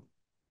now,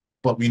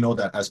 but we know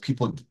that as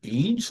people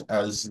age,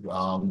 as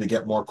they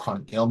get more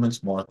chronic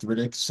ailments, more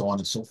arthritic, so on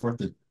and so forth,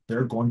 that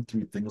they're going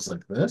through things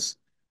like this.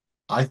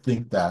 I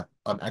think that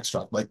an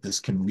extract like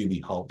this can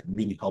really help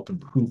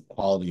improve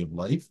quality of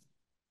life,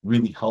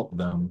 really help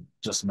them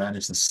just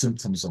manage the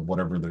symptoms of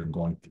whatever they're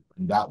going through.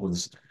 And that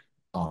was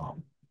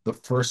um, the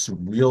first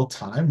real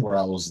time where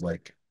I was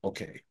like,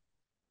 okay,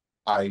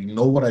 I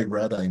know what I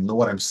read, I know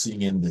what I'm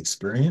seeing in the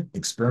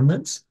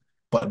experiments,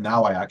 but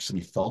now I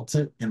actually felt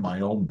it in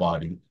my own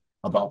body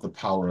about the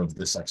power of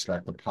this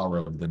extract, the power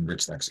of the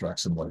enriched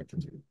extracts and what it can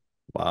do.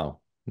 Wow.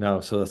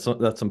 No, so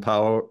that's some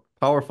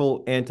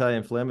powerful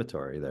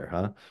anti-inflammatory there,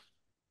 huh?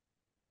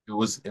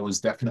 It was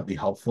definitely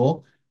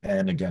helpful.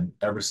 And again,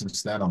 ever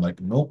since then, I'm like,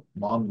 nope,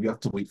 mom, you have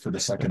to wait for the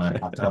second. I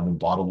have to have a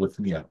bottle with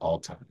me at all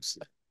times.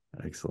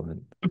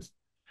 Excellent.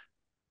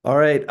 All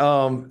right.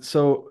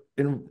 So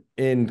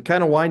in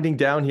kind of winding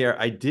down here,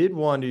 I did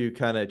want to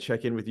kind of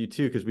check in with you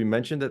too, because we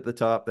mentioned at the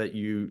top that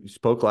you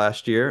spoke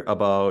last year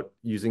about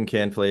using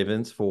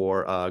Cannflavins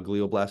for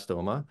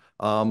glioblastoma.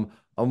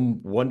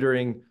 I'm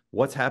wondering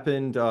what's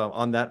happened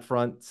on that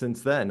front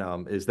since then.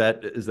 Is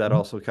that Mhm.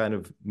 also kind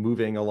of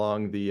moving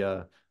along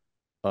the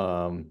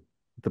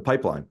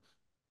pipeline?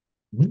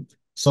 Mhm.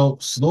 So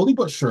slowly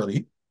but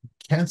surely,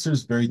 cancer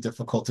is very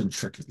difficult and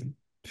tricky.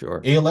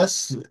 Sure.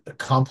 ALS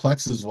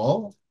complex as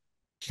well,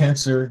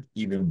 cancer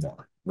even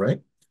more,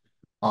 right?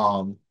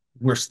 Um,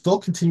 we're still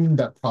continuing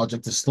that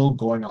project is still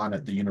going on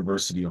at the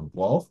University of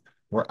Guelph.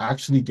 We're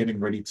actually getting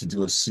ready to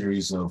do a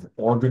series of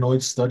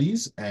organoid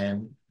studies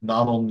and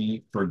not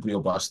only for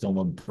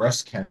glioblastoma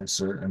breast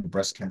cancer and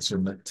breast cancer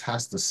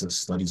metastasis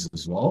studies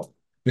as well,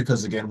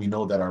 because again, we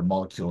know that our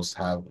molecules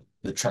have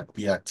the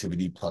TREC-B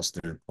activity plus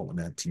their potent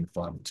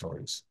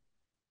anti-inflammatories.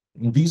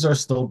 These are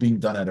still being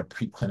done at a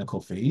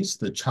preclinical phase.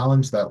 The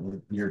challenge that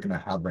we're going to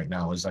have right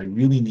now is I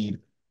really need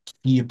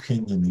key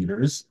opinion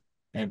leaders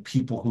and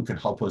people who can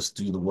help us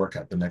do the work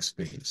at the next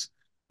phase.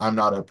 I'm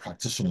not a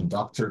practicing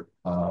doctor,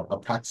 a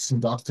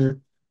practicing doctor.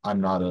 I'm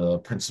not a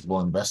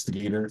principal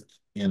investigator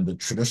in the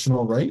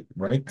traditional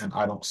right? And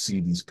I don't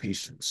see these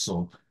patients.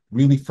 So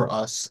really for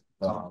us,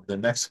 the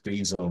next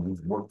phase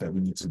of work that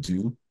we need to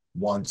do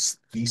once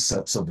these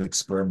sets of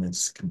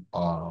experiments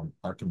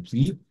are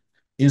complete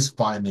is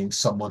finding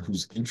someone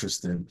who's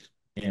interested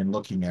in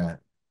looking at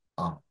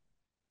uh,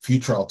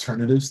 future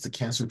alternatives to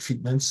cancer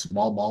treatments,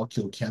 small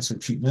molecule cancer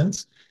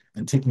treatments,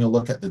 and taking a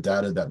look at the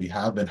data that we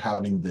have and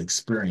having the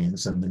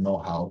experience and the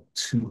know-how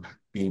to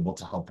be able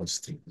to help us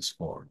take this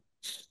forward.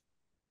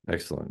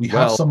 Excellent. We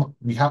have Well, some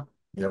we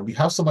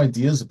have some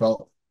ideas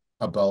about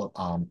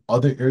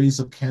other areas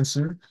of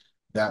cancer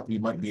that we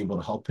might be able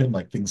to help in,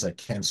 like things like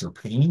cancer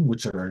pain,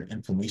 which are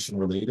inflammation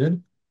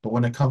related. But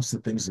when it comes to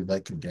things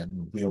like again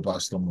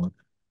glioblastoma,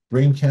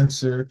 brain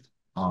cancer,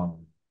 um,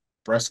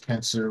 breast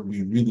cancer,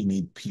 we really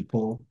need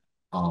people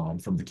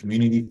from the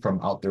community, from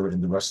out there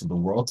in the rest of the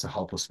world to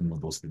help us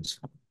move those things.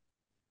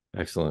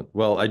 excellent.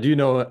 Well, I do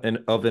know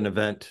of an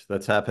event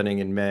that's happening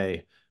in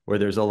May where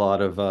there's a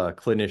lot of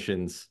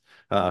clinicians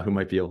who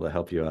might be able to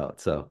help you out.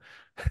 So,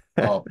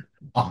 Oh,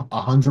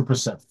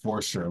 100%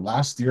 for sure.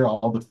 Last year,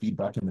 all the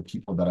feedback and the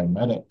people that I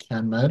met at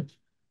CannMed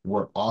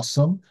were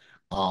awesome.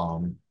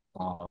 Um,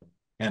 uh,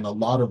 and a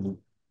lot of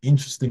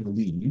interesting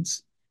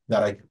leads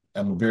that I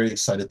am very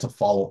excited to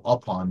follow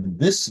up on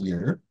this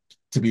year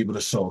to be able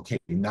to show, okay,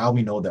 now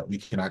we know that we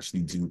can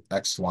actually do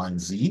X, Y, and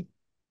Z.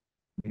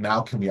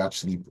 Now can we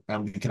actually,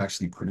 and we can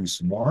actually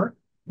produce more.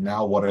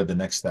 Now, what are the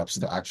next steps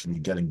to actually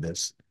getting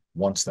this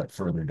one step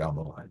further down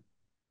the line?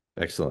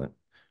 excellent.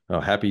 Oh,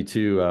 happy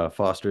to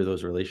foster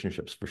those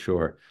relationships for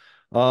sure.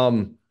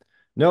 Um,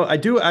 no, I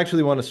do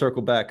actually want to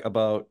circle back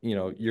about,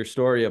 your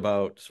story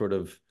about sort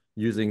of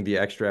using the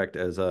extract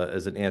as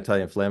an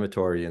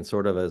anti-inflammatory and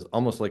sort of as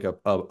almost like a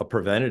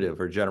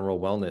preventative or general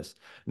wellness.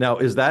 Now,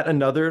 is that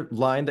another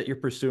line that you're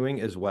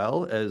pursuing as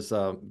well as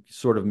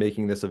sort of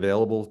making this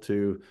available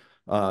to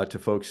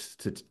folks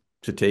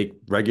to take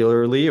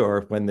regularly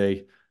or when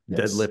they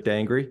Yes. deadlift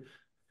angry?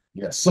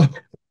 Yes.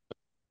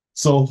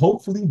 So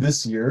hopefully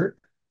this year,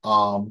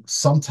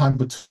 sometime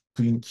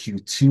between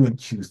Q2 and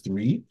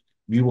Q3,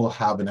 we will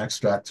have an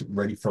extract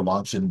ready for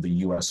launch in the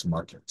US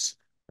markets.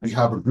 We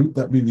have a group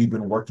that we've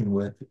been working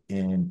with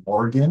in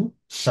Oregon.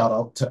 Shout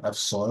out to F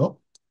Soil.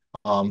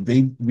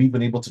 We've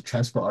been able to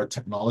transfer our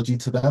technology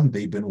to them.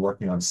 They've been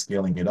working on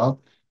scaling it up.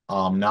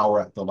 Now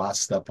we're at the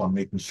last step on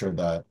making sure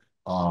that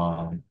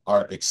our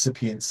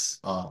excipients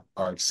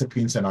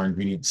and our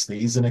ingredients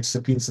stays in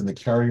excipients in the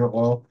carrier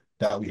oil,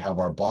 that we have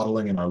our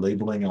bottling and our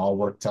labeling all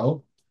worked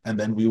out. And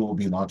then we will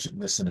be launching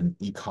this in an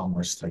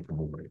e-commerce type of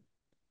a way.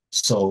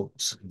 So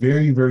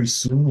very, very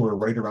soon, we're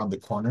right around the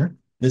corner.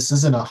 This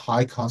isn't a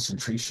high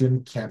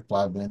concentration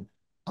Cannflavin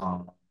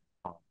um,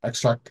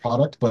 extract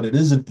product, but it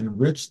is an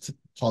enriched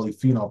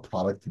polyphenol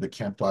product. The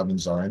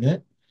Cannflavins are in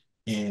it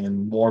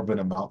in more of an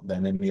amount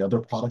than any other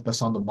product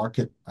that's on the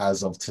market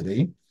as of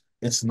today.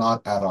 It's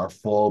not at our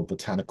full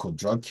botanical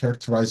drug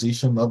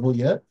characterization level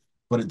yet,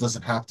 but it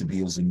doesn't have to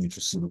be as a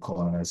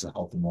nutraceutical and as a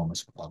health and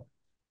wellness product.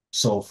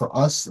 So for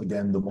us,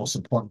 again, the most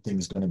important thing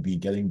is going to be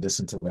getting this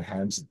into the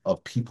hands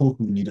of people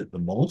who need it the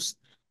most,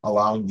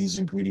 allowing these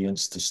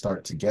ingredients to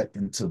start to get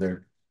into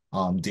their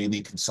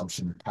daily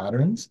consumption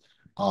patterns,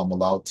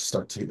 allow it to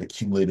start to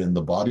accumulate in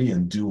the body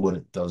and do what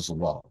it does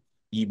well,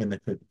 even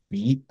if it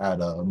be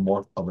at a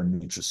more of a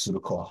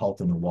nutraceutical health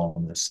and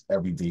wellness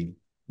everyday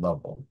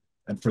level.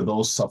 And for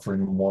those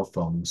suffering more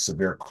from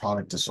severe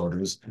chronic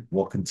disorders,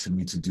 we'll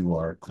continue to do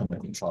our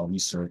clinical trial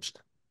research,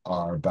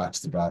 our batch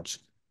to batch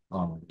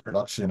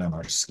production and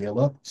our scale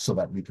up so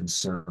that we can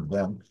serve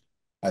them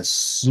as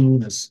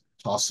soon as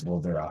possible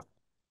thereafter.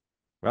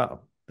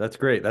 Wow, That's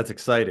great. That's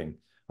exciting.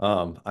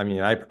 I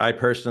mean, I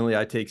personally,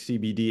 I take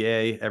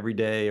CBDA every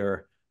day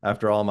or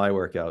after all my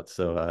workouts.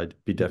 So I'd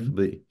be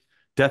Mhm.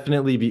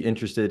 definitely be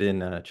interested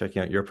in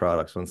checking out your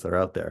products once they're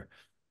out there.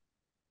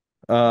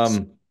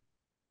 Awesome. Um,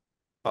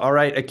 all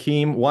right,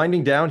 Akeem,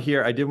 winding down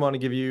here, I did want to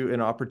give you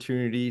an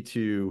opportunity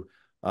to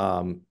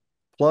um,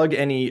 plug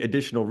any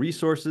additional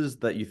resources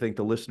that you think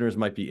the listeners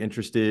might be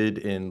interested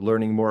in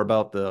learning more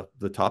about the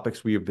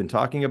topics we have been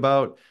talking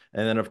about.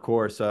 And then, of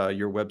course,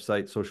 your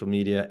website, social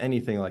media,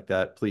 anything like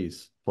that,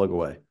 please plug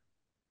away.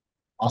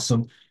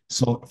 Awesome.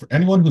 So for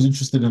anyone who's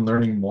interested in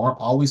learning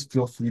more, always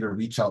feel free to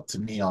reach out to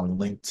me on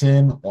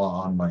LinkedIn or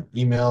on my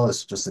email.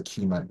 It's just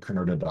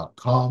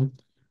akeem@canurta.com.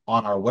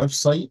 On our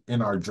website,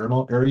 in our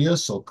journal area,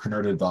 so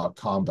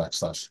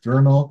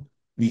canurta.com/journal,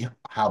 we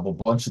have a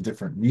bunch of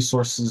different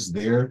resources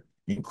there,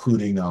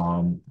 including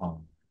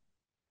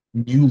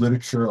new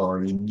literature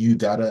or new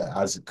data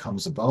as it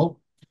comes about.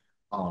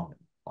 Um,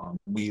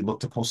 we look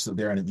to post it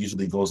there and it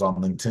usually goes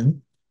on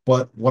LinkedIn.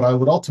 But what I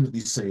would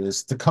ultimately say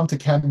is to come to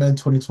CannMed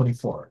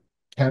 2024.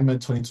 CannMed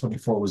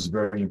 2024 was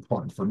very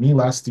important for me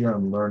last year.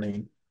 I'm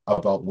learning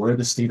about where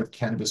the state of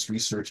cannabis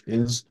research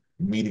is,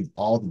 meeting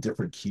all the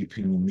different key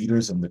opinion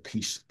leaders and the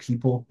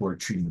people who are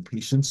treating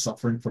patients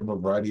suffering from a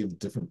variety of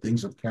different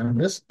things with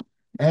cannabis,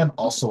 and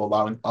also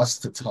allowing us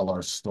to tell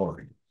our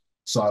story.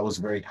 So I was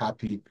very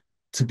happy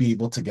to be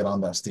able to get on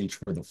that stage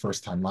for the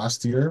first time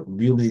last year.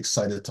 Really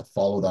excited to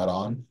follow that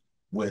on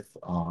with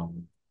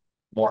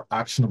more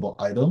actionable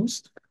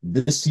items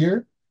this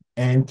year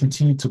and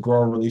continue to grow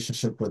our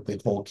relationship with the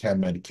whole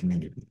CannMed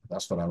community.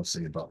 That's what I would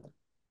say about it.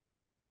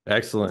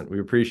 Excellent. We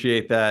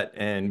appreciate that.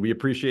 And we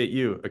appreciate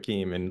you,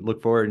 Akeem, and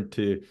look forward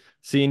to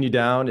seeing you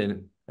down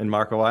in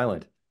Marco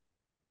Island.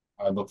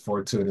 I look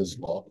forward to it as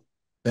well.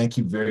 Thank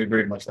you very,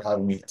 very much for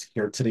having me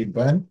here today,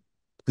 Ben.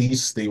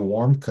 Please stay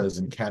warm because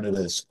in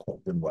Canada it's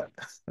cold and wet.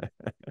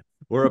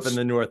 We're up in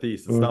the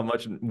Northeast. It's not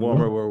much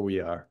warmer Well, where we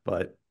are,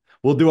 but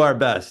we'll do our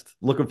best.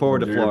 Looking you'll forward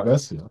to do your Florida.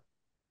 best, yeah.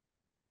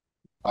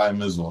 I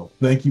am as well.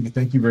 Thank you.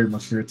 Thank you very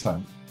much for your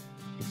time.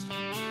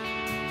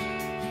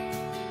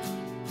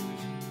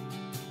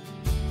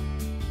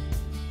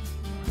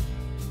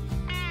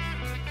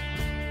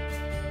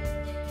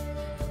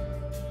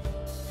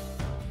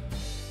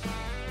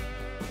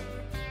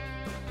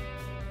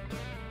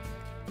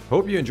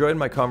 Hope you enjoyed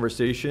my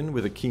conversation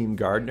with Akeem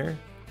Gardner.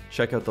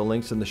 Check out the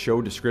links in the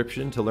show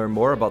description to learn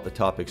more about the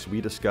topics we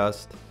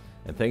discussed.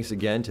 And thanks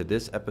again to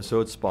this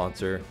episode's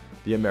sponsor,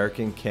 the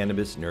American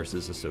Cannabis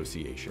Nurses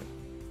Association.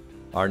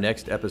 Our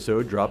next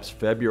episode drops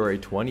February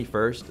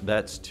 21st.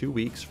 That's 2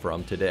 weeks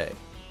from today.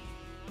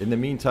 In the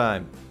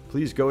meantime,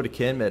 please go to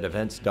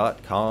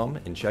canmedevents.com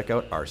and check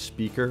out our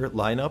speaker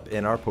lineup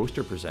and our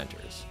poster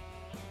presenters.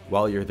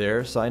 While you're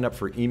there, sign up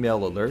for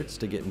email alerts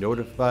to get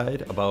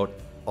notified about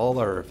all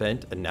our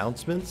event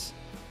announcements.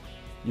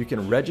 You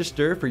can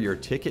register for your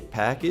ticket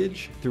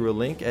package through a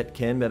link at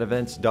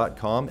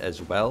canmedevents.com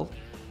as well.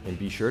 And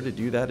be sure to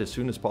do that as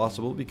soon as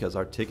possible because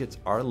our tickets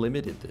are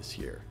limited this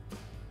year.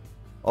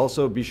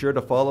 Also, be sure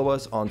to follow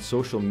us on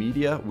social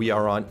media. We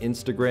are on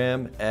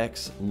Instagram,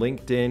 X,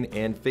 LinkedIn,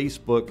 and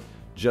Facebook.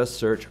 Just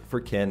search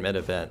for CannMed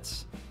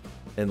Events.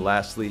 And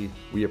lastly,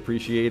 we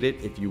appreciate it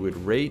if you would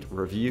rate,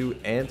 review,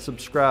 and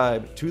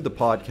subscribe to the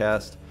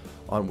podcast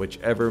on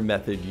whichever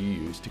method you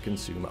use to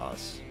consume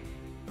us.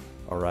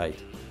 All right,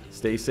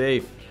 stay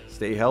safe,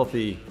 stay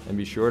healthy, and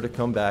be sure to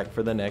come back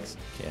for the next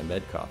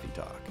CannMed Coffee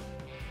Talk.